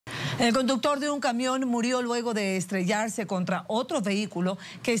El conductor de un camión murió luego de estrellarse contra otro vehículo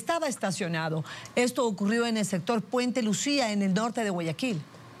que estaba estacionado. Esto ocurrió en el sector Puente Lucía, en el norte de Guayaquil.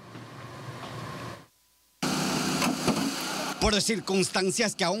 Por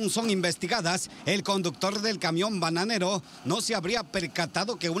circunstancias que aún son investigadas, el conductor del camión bananero no se habría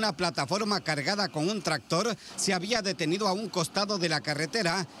percatado que una plataforma cargada con un tractor se había detenido a un costado de la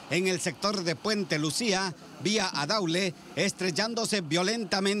carretera en el sector de Puente Lucía, vía Adaule, estrellándose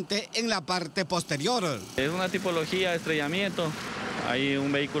violentamente en la parte posterior. Es una tipología de estrellamiento. Hay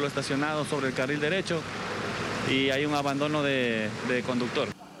un vehículo estacionado sobre el carril derecho y hay un abandono de conductor.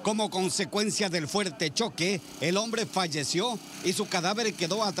 Como consecuencia del fuerte choque, el hombre falleció y su cadáver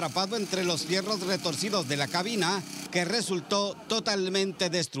quedó atrapado entre los fierros retorcidos de la cabina, que resultó totalmente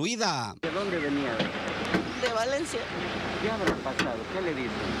destruida. ¿De dónde venía? De Valencia. ¿Qué habrá pasado? ¿Qué le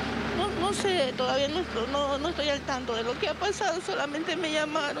dijo? No sé, todavía no estoy al tanto de lo que ha pasado, solamente me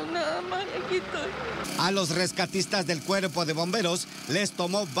llamaron, nada más, y aquí estoy. A los rescatistas del cuerpo de bomberos les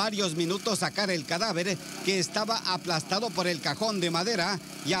tomó varios minutos sacar el cadáver, que estaba aplastado por el cajón de madera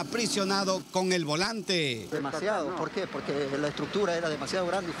y aprisionado con el volante. Demasiado, ¿por qué? Porque la estructura era demasiado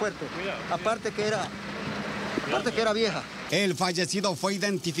grande y fuerte, aparte que era vieja. El fallecido fue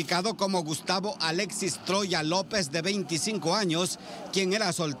identificado como Gustavo Alexis Troya López, de 25 años, quien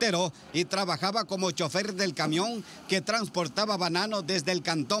era soltero y trabajaba como chofer del camión que transportaba banano desde el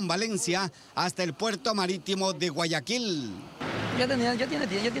Cantón Valencia hasta el puerto marítimo de Guayaquil. Ya tiene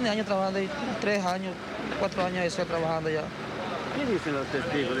años trabajando ahí, 3 años, 4 años de estar trabajando ya. ¿Qué dicen los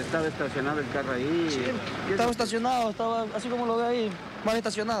testigos? ¿Estaba estacionado el carro ahí? Sí, estaba estacionado, estaba así como lo ve ahí, mal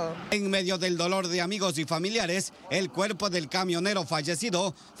estacionado. En medio del dolor de amigos y familiares, el cuerpo del camionero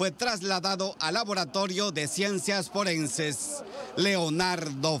fallecido fue trasladado al laboratorio de ciencias forenses.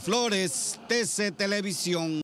 Leonardo Flores, TC Televisión.